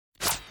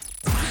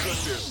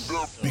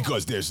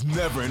Because there's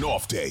never an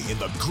off day in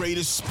the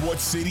greatest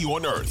sports city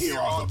on earth. Here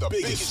are the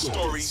biggest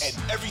stories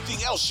and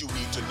everything else you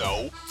need to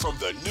know from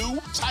the new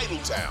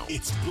Titletown.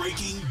 It's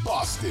Breaking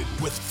Boston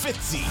with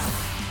Fitzy.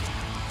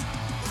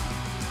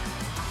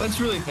 Let's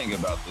really think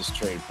about this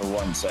trade for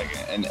 1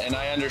 second. And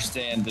I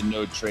understand the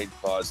no trade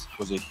clause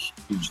was a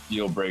huge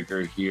deal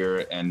breaker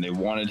here, and they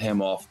wanted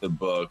him off the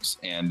books,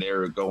 and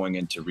they're going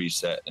into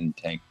reset and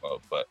tank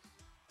mode. But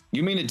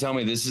you mean to tell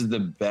me this is the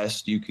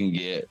best you can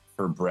get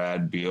for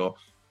Brad Beal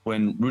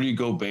when Rudy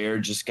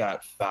Gobert just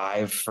got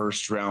 5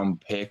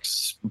 first-round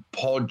picks?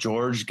 Paul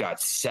George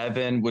got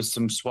 7 with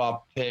some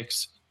swap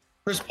picks.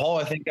 Chris Paul,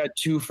 I think, got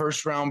 2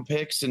 first-round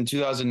picks in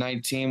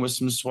 2019 with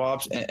some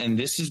swaps. And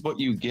this is what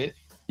you get?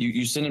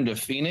 You send him to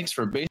Phoenix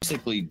for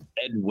basically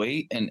dead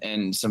weight and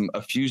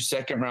a few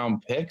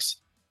second-round picks.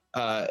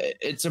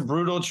 It's a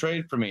brutal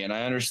trade for me, and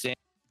I understand.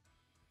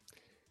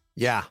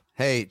 Yeah.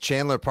 Hey,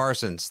 Chandler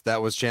Parsons.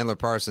 That was Chandler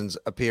Parsons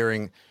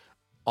appearing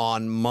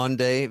on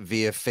Monday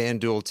via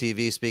FanDuel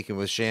TV, speaking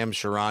with Shams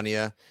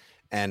Charania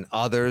and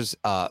others.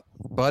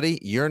 Buddy,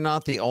 you're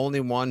not the only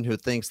one who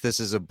thinks this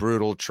is a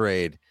brutal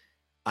trade.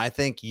 I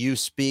think you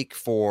speak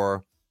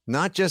for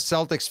not just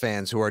Celtics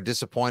fans who are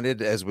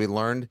disappointed, as we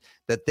learned,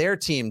 that their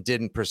team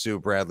didn't pursue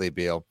Bradley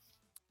Beal.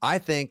 I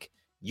think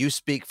you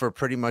speak for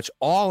pretty much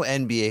all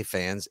NBA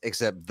fans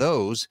except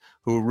those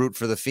who root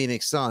for the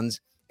Phoenix Suns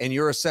and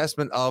your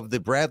assessment of the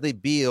Bradley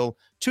Beal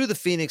to the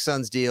Phoenix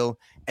Suns deal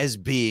as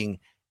being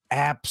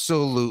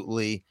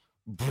absolutely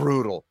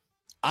brutal.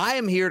 I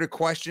am here to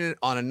question it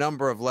on a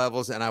number of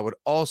levels, and I would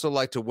also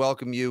like to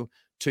welcome you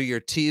to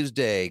your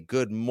Tuesday.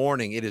 Good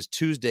morning. It is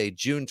Tuesday,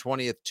 June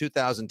 20th,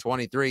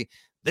 2023.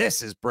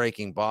 This is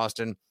Breaking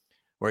Boston,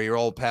 where your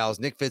old pals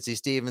Nick Fitzy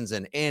Stevens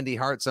and Andy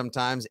Hart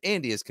sometimes.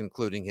 Andy is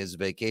concluding his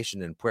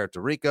vacation in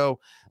Puerto Rico,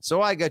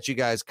 so I got you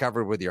guys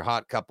covered with your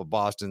hot cup of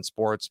Boston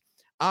sports.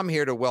 I'm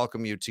here to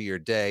welcome you to your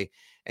day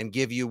and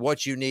give you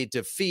what you need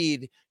to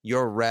feed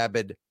your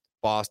rabid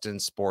Boston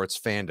sports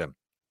fandom.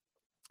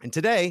 And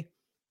today,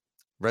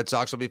 Red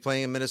Sox will be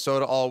playing in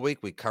Minnesota all week.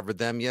 We covered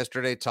them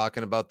yesterday,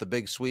 talking about the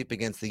big sweep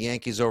against the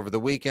Yankees over the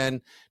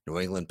weekend. New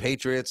England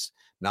Patriots,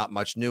 not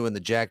much new in the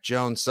Jack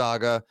Jones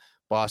saga.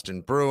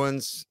 Boston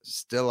Bruins,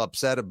 still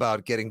upset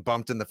about getting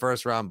bumped in the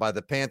first round by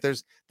the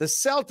Panthers. The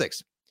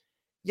Celtics.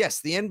 Yes,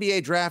 the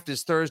NBA draft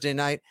is Thursday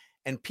night,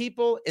 and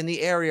people in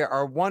the area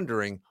are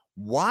wondering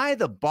why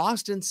the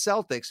Boston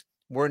Celtics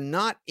were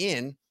not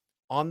in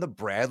on the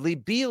Bradley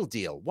Beal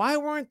deal. Why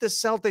weren't the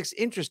Celtics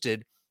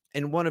interested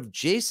in one of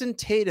Jason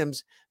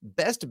Tatum's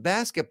best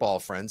basketball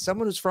friends,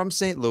 someone who's from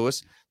St.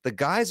 Louis? The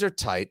guys are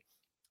tight,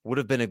 would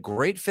have been a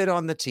great fit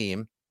on the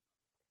team,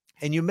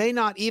 and you may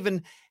not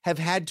even have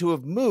had to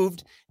have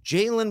moved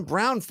Jaylen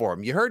Brown for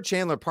him. You heard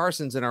Chandler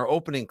Parsons in our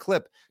opening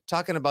clip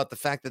talking about the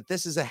fact that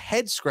this is a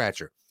head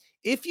scratcher.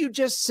 If you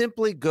just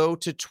simply go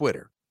to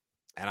Twitter,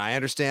 and I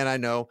understand, I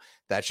know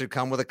that should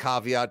come with a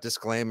caveat,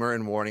 disclaimer,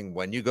 and warning.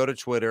 When you go to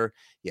Twitter,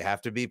 you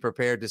have to be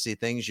prepared to see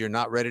things you're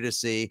not ready to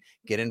see,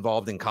 get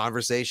involved in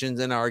conversations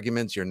and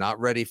arguments you're not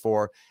ready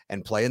for,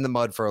 and play in the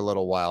mud for a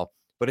little while.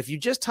 But if you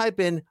just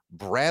type in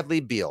Bradley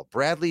Beal,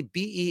 Bradley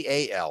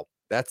B-E-A-L,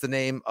 that's the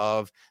name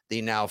of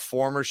the now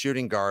former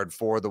shooting guard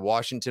for the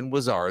Washington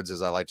Wizards,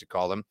 as I like to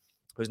call them,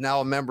 who's now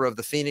a member of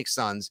the Phoenix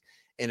Suns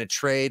in a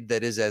trade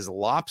that is as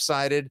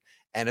lopsided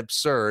and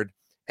absurd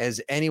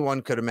as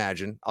anyone could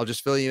imagine. I'll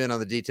just fill you in on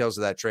the details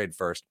of that trade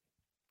first.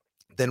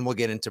 Then we'll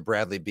get into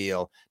Bradley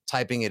Beal,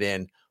 typing it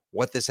in,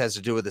 what this has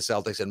to do with the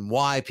Celtics, and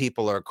why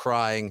people are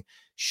crying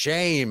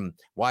shame,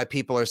 why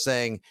people are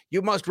saying,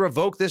 you must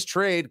revoke this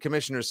trade,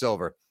 Commissioner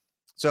Silver.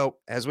 So,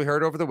 as we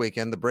heard over the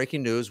weekend, the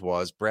breaking news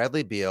was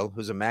Bradley Beal,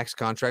 who's a max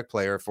contract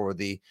player for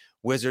the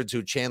Wizards,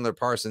 who Chandler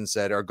Parsons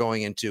said are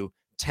going into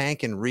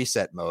tank and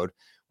reset mode,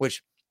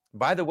 which,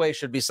 by the way,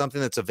 should be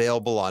something that's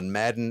available on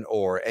Madden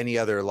or any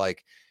other,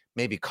 like,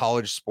 maybe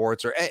college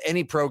sports or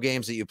any pro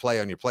games that you play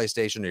on your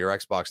PlayStation or your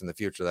Xbox in the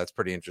future. That's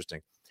pretty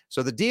interesting.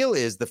 So the deal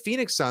is the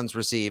Phoenix Suns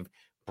receive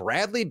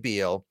Bradley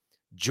Beal,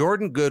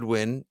 Jordan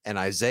Goodwin, and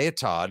Isaiah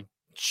Todd.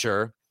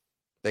 Sure,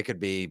 they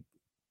could be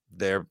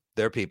their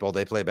people.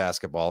 They play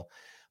basketball.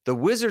 The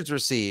Wizards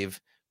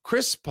receive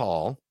Chris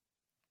Paul,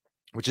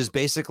 which is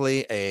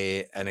basically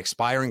an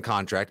expiring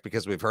contract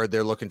because we've heard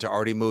they're looking to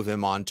already move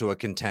him on to a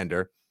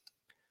contender.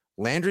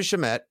 Landry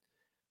Shamet,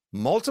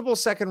 multiple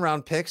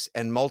second-round picks,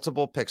 and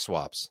multiple pick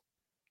swaps.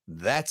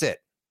 That's it.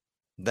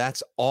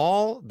 That's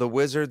all the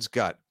Wizards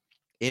got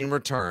in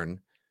return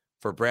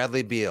for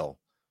Bradley Beal,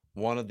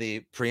 one of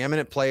the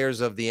preeminent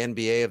players of the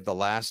NBA of the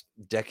last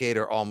decade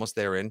or almost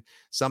therein,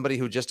 somebody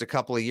who just a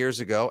couple of years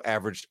ago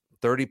averaged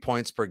 30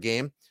 points per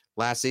game.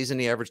 Last season,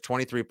 he averaged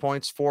 23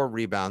 points, 4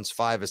 rebounds,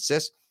 5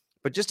 assists.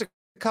 But just a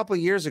couple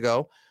of years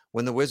ago,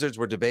 when the Wizards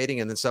were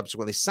debating and then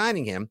subsequently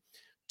signing him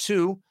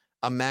to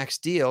a max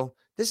deal,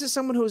 this is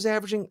someone who is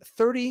averaging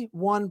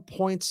 31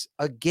 points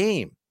a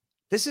game.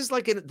 This is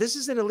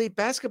an elite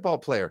basketball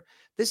player.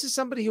 This is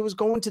somebody who was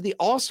going to the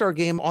All-Star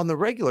game on the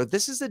regular.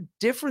 This is a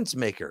difference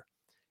maker.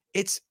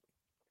 It's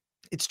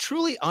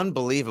truly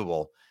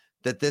unbelievable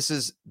that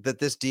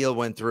this deal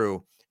went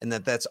through and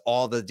that's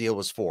all the deal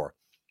was for.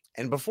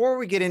 And before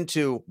we get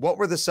into what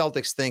were the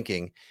Celtics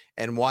thinking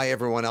and why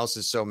everyone else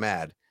is so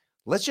mad,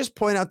 let's just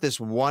point out this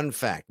one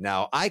fact.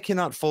 Now, I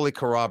cannot fully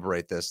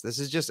corroborate this. This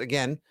is just,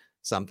 again,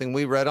 something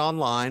we read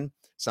online,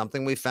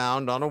 something we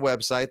found on a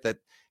website that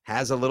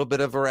has a little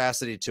bit of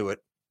veracity to it.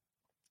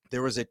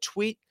 There was a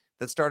tweet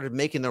that started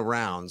making the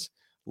rounds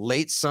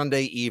late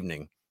Sunday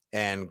evening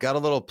and got a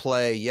little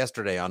play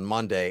yesterday on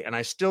Monday, and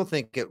I still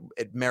think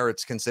it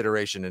merits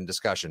consideration and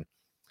discussion.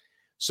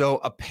 So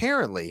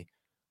apparently,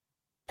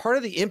 part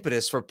of the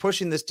impetus for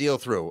pushing this deal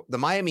through, the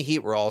Miami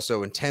Heat were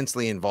also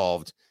intensely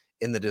involved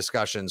in the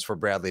discussions for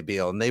Bradley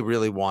Beal, and they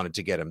really wanted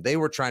to get him. They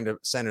were trying to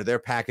center their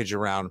package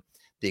around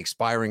the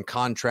expiring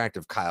contract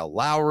of Kyle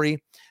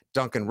Lowry,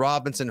 Duncan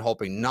Robinson,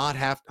 hoping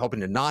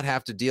to not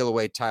have to deal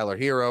away Tyler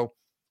Hero,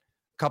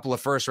 a couple of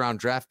first-round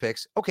draft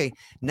picks. Okay,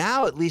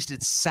 now at least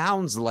it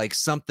sounds like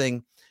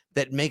something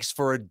that makes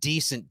for a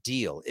decent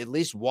deal. At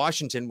least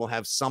Washington will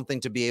have something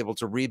to be able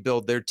to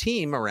rebuild their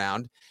team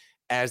around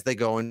as they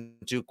go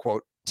into,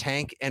 quote,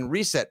 tank and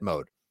reset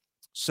mode.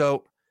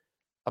 So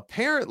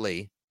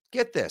apparently,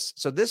 get this.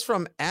 So this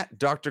from at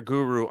Dr.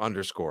 Guru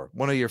 _,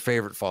 one of your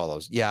favorite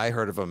follows. Yeah, I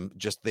heard of him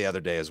just the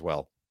other day as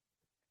well.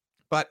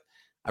 But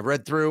I've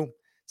read through.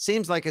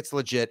 Seems like it's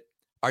legit.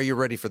 Are you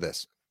ready for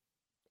this?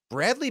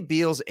 Bradley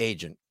Beal's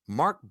agent,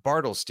 Mark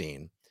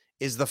Bartelstein,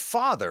 is the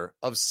father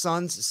of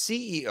Suns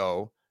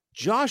CEO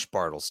Josh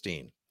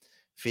Bartelstein.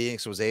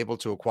 Phoenix was able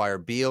to acquire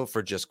Beal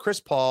for just Chris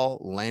Paul,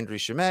 Landry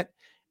Shamet,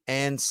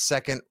 and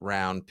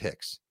second-round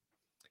picks.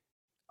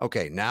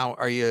 Okay, now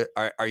are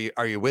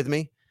you with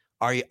me?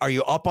 Are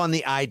you up on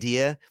the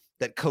idea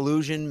that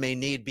collusion may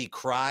need be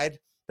cried,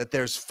 that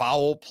there's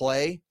foul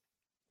play,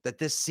 that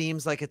this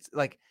seems like it's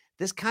like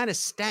this kind of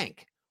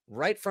stank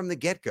right from the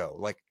get-go?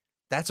 Like,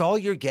 that's all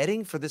you're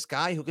getting for this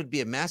guy who could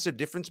be a massive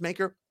difference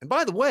maker? And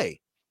by the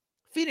way,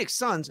 Phoenix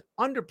Suns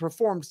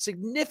underperformed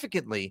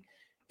significantly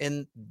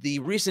in the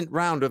recent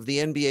round of the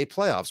NBA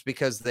playoffs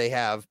because they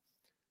have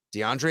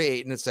DeAndre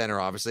Ayton at center,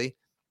 obviously.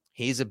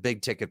 He's a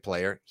big ticket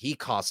player. He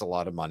costs a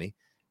lot of money.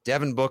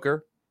 Devin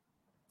Booker,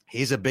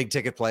 he's a big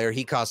ticket player.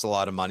 He costs a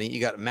lot of money.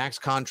 You got a max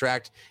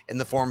contract in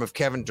the form of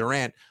Kevin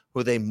Durant,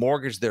 who they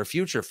mortgaged their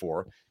future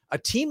for. A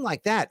team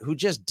like that, who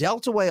just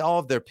dealt away all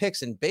of their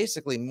picks and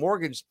basically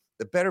mortgaged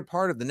the better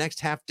part of the next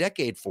half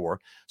decade for,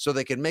 so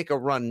they can make a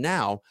run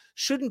now,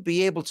 shouldn't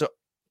be able to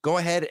go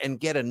ahead and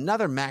get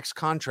another max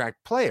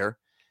contract player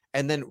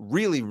and then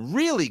really,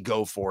 really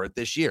go for it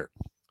this year.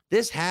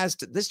 This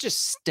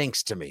just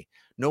stinks to me.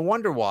 No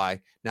wonder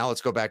why. Now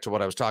let's go back to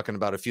what I was talking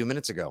about a few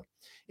minutes ago.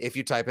 If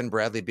you type in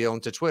Bradley Beal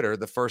into Twitter,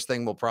 the first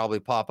thing will probably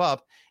pop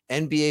up.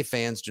 NBA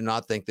fans do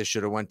not think this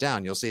should have went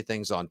down. You'll see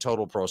things on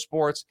Total Pro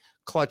Sports,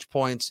 Clutch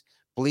Points,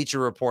 Bleacher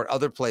Report,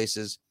 other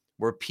places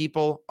where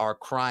people are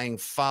crying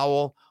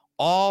foul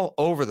all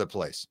over the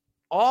place,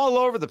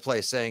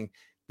 saying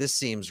this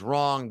seems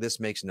wrong. This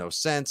makes no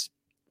sense.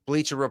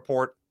 Bleacher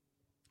Report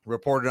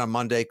reported on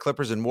Monday,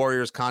 Clippers and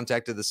Warriors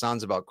contacted the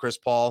Suns about Chris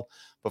Paul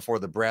before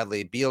the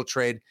Bradley Beal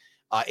trade.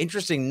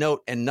 Interesting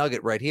note and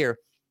nugget right here.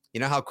 You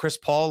know how Chris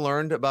Paul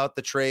learned about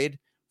the trade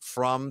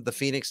from the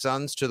Phoenix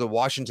Suns to the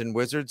Washington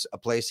Wizards, a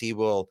place he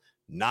will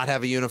not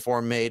have a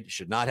uniform made,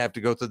 should not have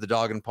to go through the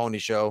dog and pony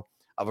show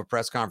of a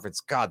press conference.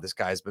 God, this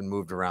guy's been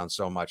moved around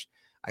so much.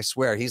 I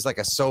swear, he's like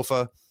a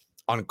sofa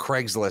on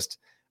Craigslist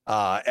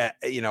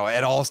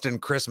at Alston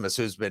Christmas,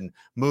 who's been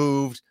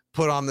moved,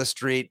 put on the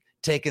street,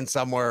 taken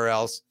somewhere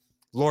else.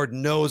 Lord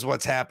knows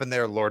what's happened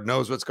there. Lord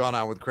knows what's gone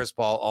on with Chris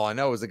Paul. All I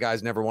know is the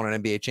guy's never won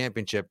an NBA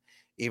championship,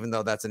 even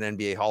though that's an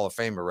NBA Hall of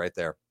Famer right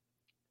there.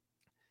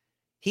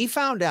 He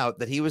found out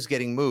that he was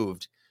getting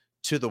moved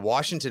to the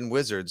Washington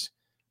Wizards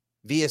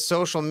via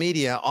social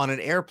media on an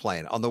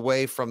airplane on the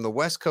way from the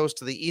West Coast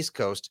to the East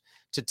Coast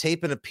to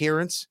tape an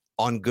appearance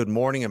on Good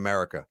Morning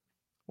America.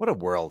 What a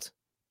world.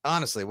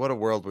 Honestly, what a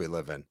world we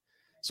live in.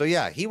 So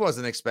yeah, he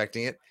wasn't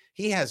expecting it.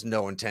 He has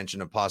no intention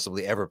of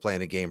possibly ever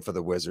playing a game for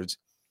the Wizards.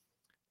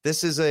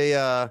 This is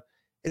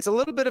it's a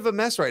little bit of a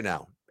mess right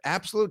now.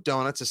 Absolute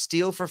donuts, a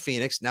steal for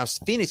Phoenix. Now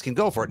Phoenix can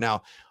go for it.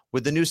 Now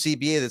with the new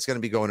CBA that's going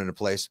to be going into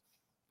place,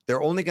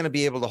 they're only going to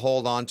be able to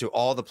hold on to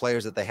all the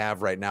players that they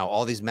have right now,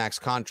 all these max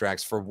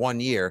contracts for 1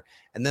 year,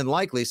 and then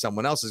likely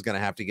someone else is going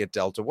to have to get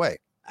dealt away.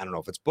 I don't know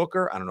if it's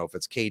Booker. I don't know if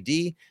it's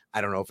KD. I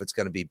don't know if it's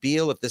going to be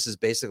Beal. If this is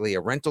basically a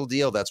rental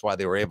deal, that's why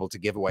they were able to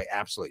give away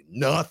absolutely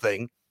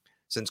nothing,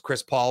 since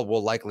Chris Paul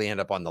will likely end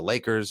up on the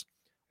Lakers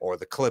or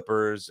the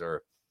Clippers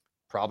or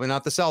probably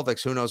not the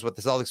Celtics. Who knows what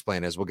the Celtics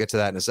plan is? We'll get to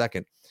that in a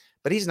second.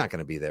 But he's not going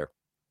to be there.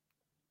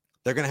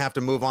 They're going to have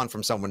to move on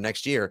from someone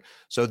next year.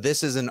 So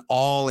this is an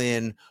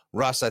all-in.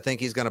 Russ, I think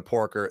he's going to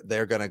porker.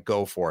 They're going to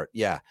go for it.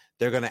 Yeah,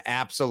 they're going to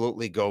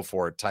absolutely go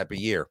for it type of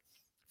year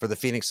for the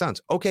Phoenix Suns.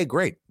 Okay,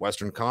 great.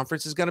 Western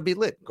Conference is going to be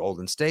lit.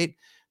 Golden State,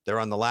 they're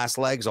on the last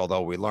legs,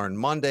 although we learned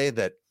Monday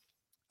that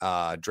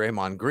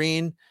Draymond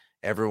Green,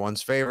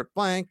 everyone's favorite,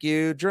 blank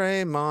you,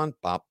 Draymond,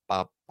 pop,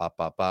 pop, pop,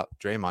 pop, pop.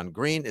 Draymond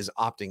Green is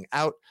opting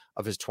out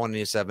of his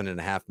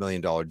 $27.5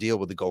 million deal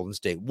with the Golden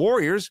State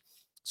Warriors.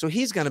 So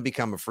he's going to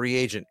become a free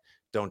agent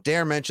Don't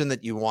dare mention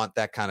that you want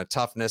that kind of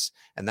toughness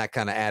and that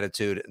kind of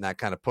attitude and that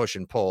kind of push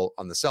and pull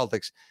on the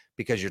Celtics,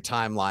 because your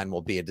timeline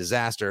will be a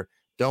disaster.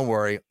 Don't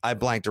worry. I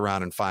blanked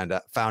around and found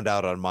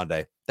out on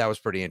Monday. That was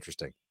pretty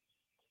interesting.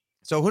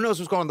 So who knows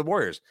what's going on with the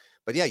Warriors?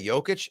 But yeah,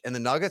 Jokic and the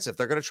Nuggets, if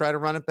they're going to try to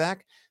run it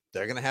back,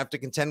 they're going to have to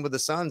contend with the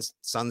Suns.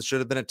 Suns should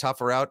have been a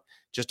tougher out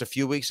just a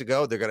few weeks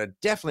ago. They're going to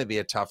definitely be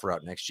a tougher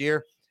out next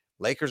year.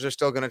 Lakers are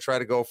still going to try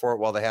to go for it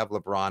while they have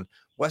LeBron.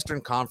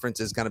 Western Conference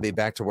is going to be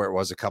back to where it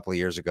was a couple of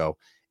years ago.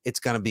 It's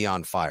going to be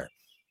on fire.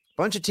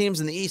 Bunch of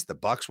teams in the East. The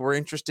Bucks were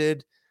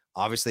interested.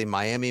 Obviously,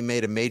 Miami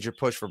made a major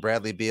push for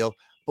Bradley Beal.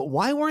 But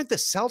why weren't the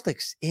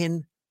Celtics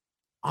in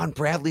on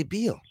Bradley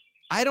Beal?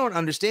 I don't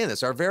understand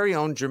this. Our very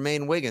own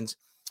Jermaine Wiggins,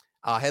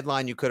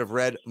 headline you could have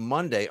read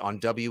Monday on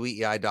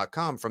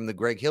WEEI.com from the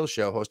Greg Hill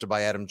Show, hosted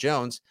by Adam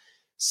Jones.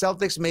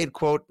 Celtics made,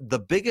 quote, the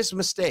biggest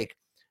mistake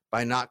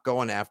by not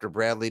going after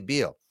Bradley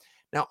Beal.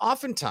 Now,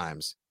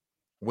 oftentimes,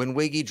 when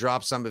Wiggy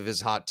drops some of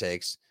his hot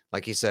takes,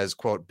 like he says,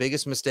 quote,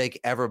 biggest mistake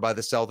ever by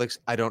the Celtics.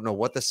 I don't know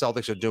what the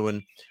Celtics are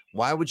doing.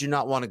 Why would you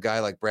not want a guy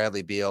like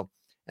Bradley Beal?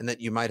 And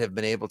that you might have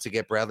been able to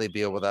get Bradley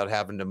Beal without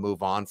having to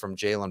move on from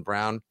Jaylen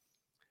Brown.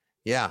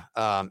 Yeah.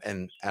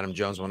 And Adam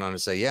Jones went on to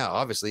say, yeah,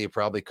 obviously you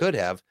probably could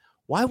have.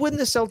 Why wouldn't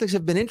the Celtics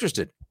have been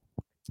interested?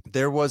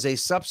 There was a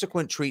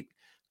subsequent tweet.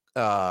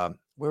 Where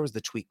was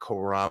the tweet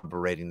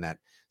corroborating that?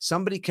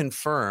 Somebody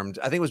confirmed,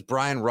 I think it was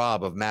Brian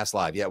Robb of Mass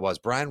Live. Yeah, it was.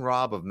 Brian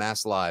Robb of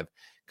Mass Live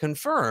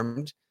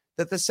confirmed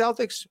that the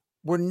Celtics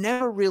were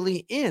never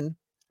really in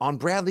on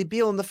Bradley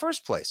Beal in the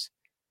first place.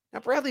 Now,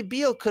 Bradley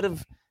Beal could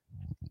have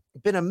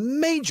been a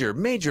major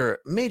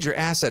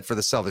asset for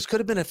the Celtics. Could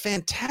have been a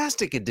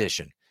fantastic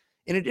addition.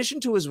 In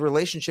addition to his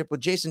relationship with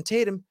Jason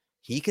Tatum,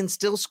 he can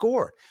still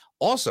score.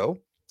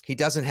 Also, he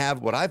doesn't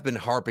have what I've been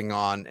harping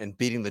on and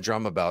beating the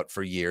drum about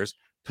for years,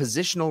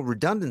 positional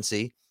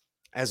redundancy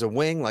as a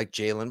wing like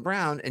Jaylen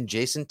Brown and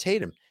Jason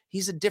Tatum.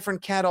 He's a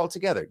different cat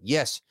altogether.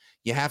 Yes,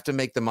 you have to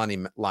make the money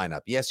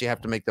lineup. Yes, you have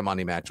to make the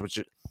money match,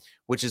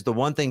 which is the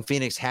one thing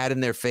Phoenix had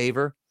in their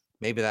favor.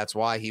 Maybe that's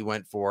why he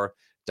went for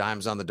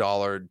dimes on the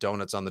dollar,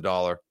 donuts on the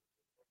dollar,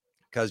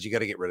 because you got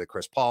to get rid of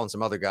Chris Paul and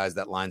some other guys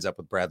that lines up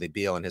with Bradley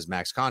Beal and his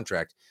max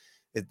contract.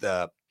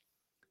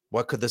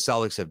 What could the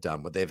Celtics have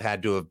done? Would they've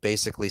had to have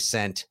basically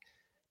sent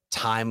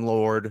Time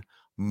Lord,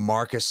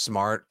 Marcus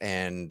Smart,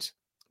 and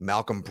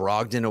Malcolm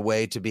Brogdon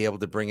away to be able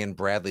to bring in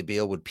Bradley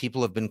Beal? Would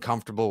people have been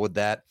comfortable with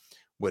that?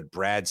 Would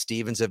Brad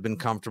Stevens have been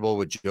comfortable?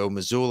 Would Joe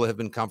Mazzulla have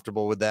been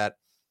comfortable with that?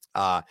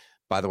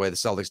 By the way, the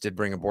Celtics did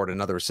bring aboard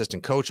another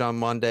assistant coach on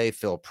Monday.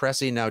 Phil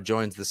Pressey now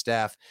joins the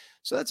staff.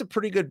 So that's a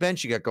pretty good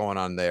bench you got going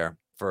on there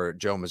for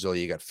Joe Mazzulla.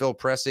 You got Phil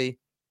Pressey,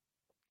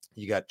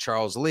 you got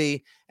Charles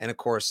Lee, and of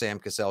course, Sam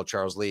Cassell.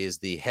 Charles Lee is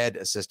the head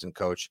assistant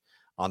coach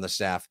on the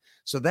staff.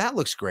 So that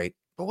looks great.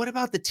 But what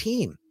about the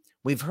team?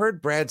 We've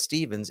heard Brad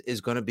Stevens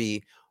is going to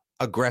be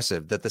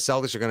aggressive, that the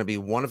Celtics are going to be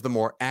one of the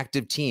more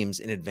active teams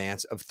in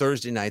advance of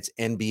Thursday night's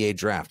NBA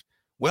draft.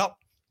 Well,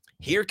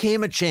 here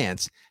came a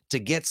chance to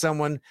get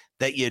someone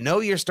that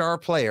your star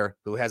player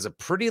who has a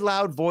pretty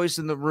loud voice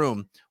in the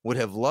room would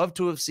have loved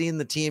to have seen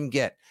the team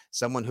get,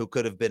 someone who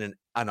could have been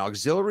an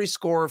auxiliary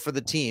scorer for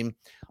the team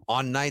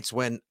on nights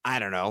when, I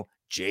don't know,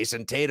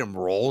 Jason Tatum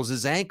rolls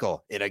his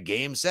ankle in a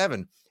game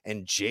 7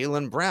 and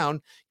Jaylen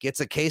Brown gets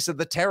a case of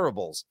the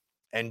terribles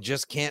and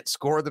just can't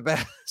score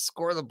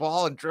the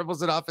ball and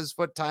dribbles it off his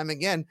foot time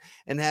again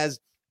and has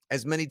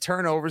as many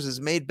turnovers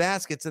as made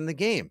baskets in the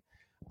game.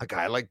 A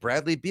guy like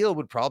Bradley Beal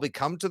would probably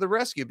come to the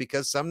rescue,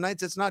 because some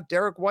nights it's not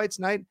Derek White's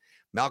night.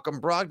 Malcolm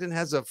Brogdon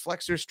has a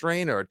flexor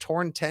strain or a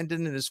torn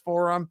tendon in his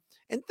forearm,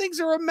 and things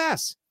are a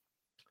mess.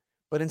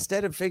 But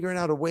instead of figuring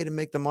out a way to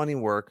make the money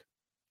work,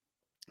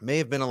 may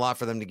have been a lot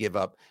for them to give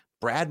up.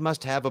 Brad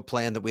must have a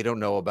plan that we don't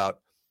know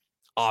about.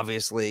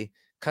 Obviously,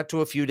 cut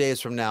to a few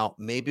days from now,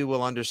 maybe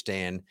we'll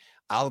understand.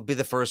 I'll be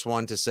the first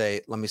one to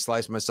say, let me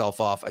slice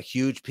myself off a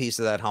huge piece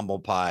of that humble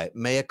pie.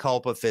 Mea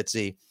culpa,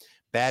 Fitzy.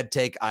 Bad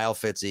take, aisle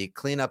Fitzy.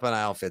 Clean up an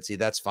aisle Fitzy.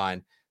 That's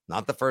fine.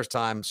 Not the first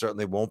time.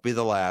 Certainly won't be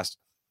the last.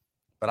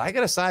 But I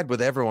got to side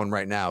with everyone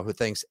right now who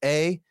thinks,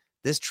 A,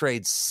 this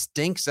trade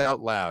stinks out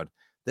loud.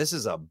 This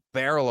is a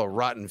barrel of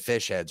rotten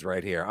fish heads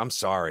right here. I'm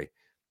sorry.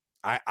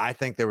 I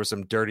think there were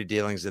some dirty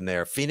dealings in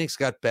there. Phoenix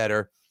got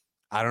better.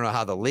 I don't know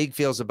how the league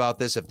feels about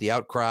this, if the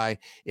outcry,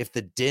 if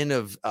the din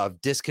of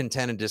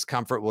discontent and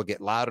discomfort will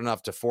get loud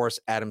enough to force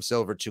Adam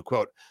Silver to,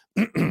 quote,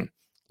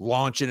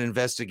 launch an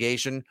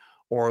investigation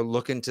or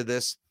look into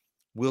this.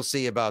 We'll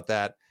see about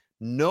that.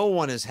 No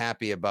one is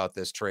happy about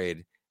this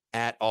trade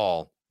at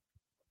all.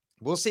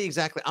 We'll see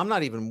exactly. I'm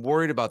not even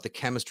worried about the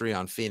chemistry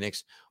on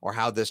Phoenix or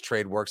how this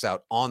trade works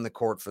out on the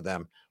court for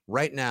them.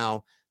 Right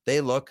now,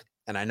 they look,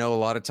 and I know a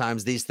lot of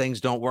times these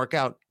things don't work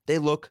out, they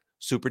look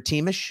super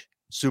teamish,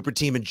 super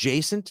team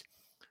adjacent,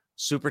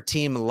 super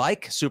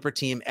team-like, super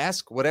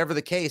team-esque, whatever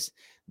the case.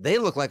 They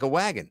look like a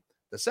wagon.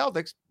 The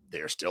Celtics,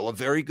 they're still a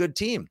very good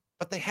team,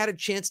 but they had a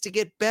chance to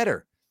get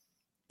better.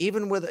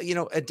 Even with,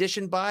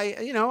 addition by,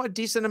 a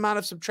decent amount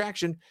of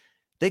subtraction,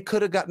 they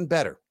could have gotten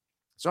better.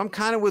 So I'm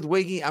kind of with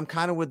Wiggy. I'm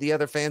kind of with the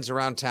other fans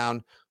around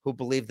town who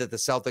believe that the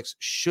Celtics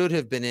should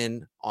have been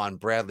in on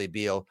Bradley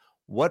Beal.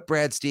 What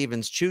Brad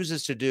Stevens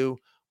chooses to do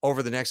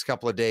over the next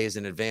couple of days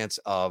in advance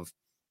of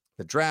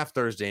the draft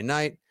Thursday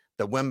night,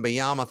 the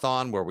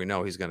Wembyamathon, where we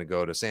know he's going to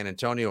go to San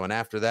Antonio, and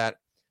after that,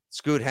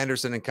 Scoot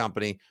Henderson and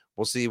company.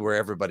 We'll see where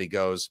everybody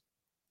goes.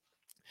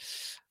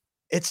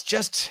 It's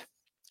just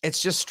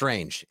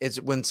strange.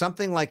 It's when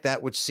something like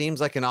that, which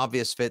seems like an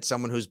obvious fit,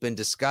 someone who's been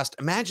discussed.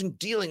 Imagine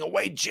dealing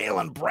away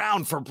Jaylen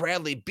Brown for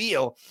Bradley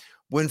Beal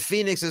when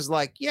Phoenix is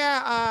like,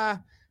 yeah,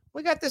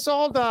 we got this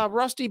old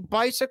rusty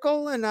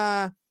bicycle and,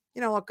 a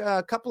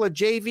couple of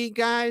JV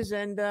guys.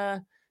 And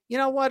you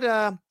know what?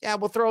 Yeah,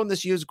 we'll throw in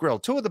this used grill.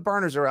 2 of the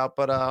burners are out,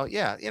 but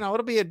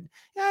it'll be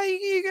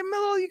you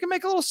can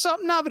make a little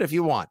something of it if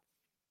you want.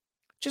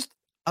 Just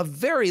a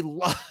very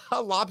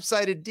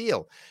lopsided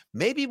deal.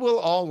 Maybe we'll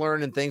all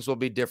learn and things will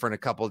be different a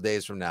couple of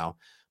days from now.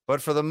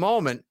 But for the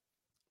moment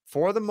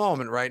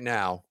right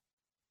now,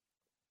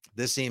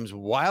 this seems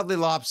wildly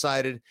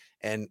lopsided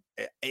and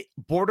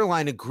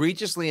borderline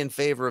egregiously in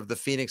favor of the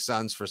Phoenix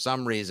Suns for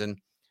some reason.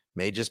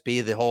 May just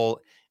be the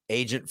whole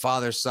agent,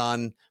 father,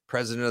 son,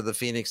 president of the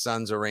Phoenix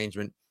Suns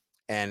arrangement.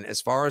 And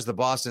as far as the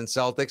Boston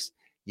Celtics,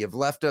 you've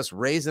left us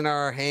raising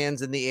our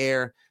hands in the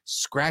air,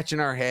 scratching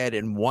our head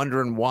and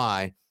wondering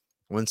why,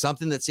 when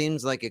something that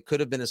seems like it could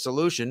have been a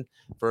solution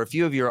for a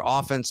few of your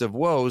offensive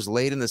woes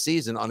late in the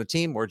season on a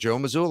team where Joe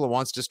Mazzulla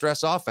wants to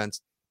stress offense,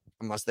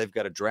 unless they've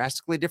got a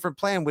drastically different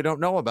plan we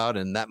don't know about,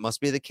 and that must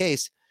be the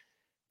case.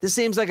 This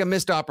seems like a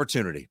missed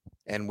opportunity,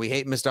 and we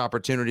hate missed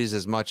opportunities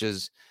as much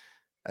as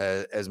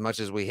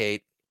we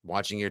hate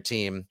watching your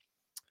team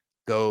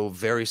go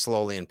very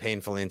slowly and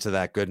painfully into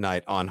that good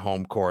night on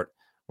home court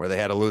where they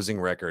had a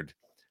losing record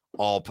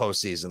all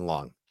postseason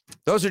long.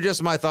 Those are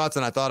just my thoughts,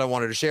 and I thought I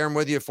wanted to share them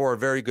with you for a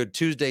very good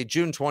Tuesday,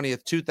 June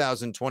 20th,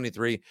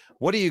 2023.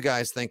 What do you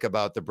guys think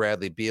about the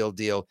Bradley Beal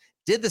deal?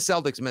 Did the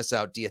Celtics miss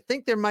out? Do you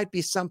think there might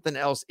be something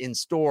else in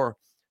store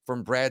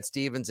from Brad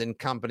Stevens and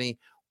company?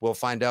 We'll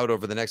find out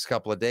over the next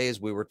couple of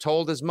days. We were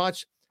told as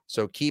much,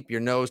 so keep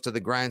your nose to the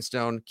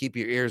grindstone, keep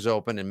your ears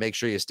open, and make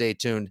sure you stay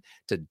tuned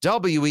to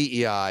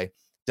WEEI,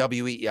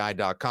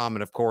 WEEI.com,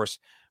 and, of course,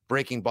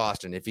 Breaking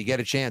Boston. If you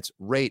get a chance,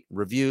 rate,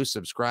 review,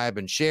 subscribe,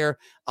 and share.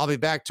 I'll be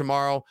back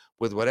tomorrow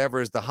with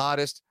whatever is the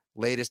hottest,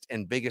 latest,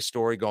 and biggest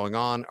story going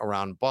on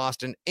around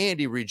Boston.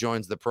 Andy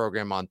rejoins the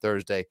program on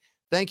Thursday.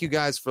 Thank you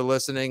guys for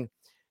listening.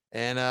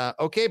 And,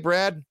 okay,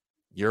 Brad,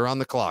 you're on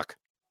the clock.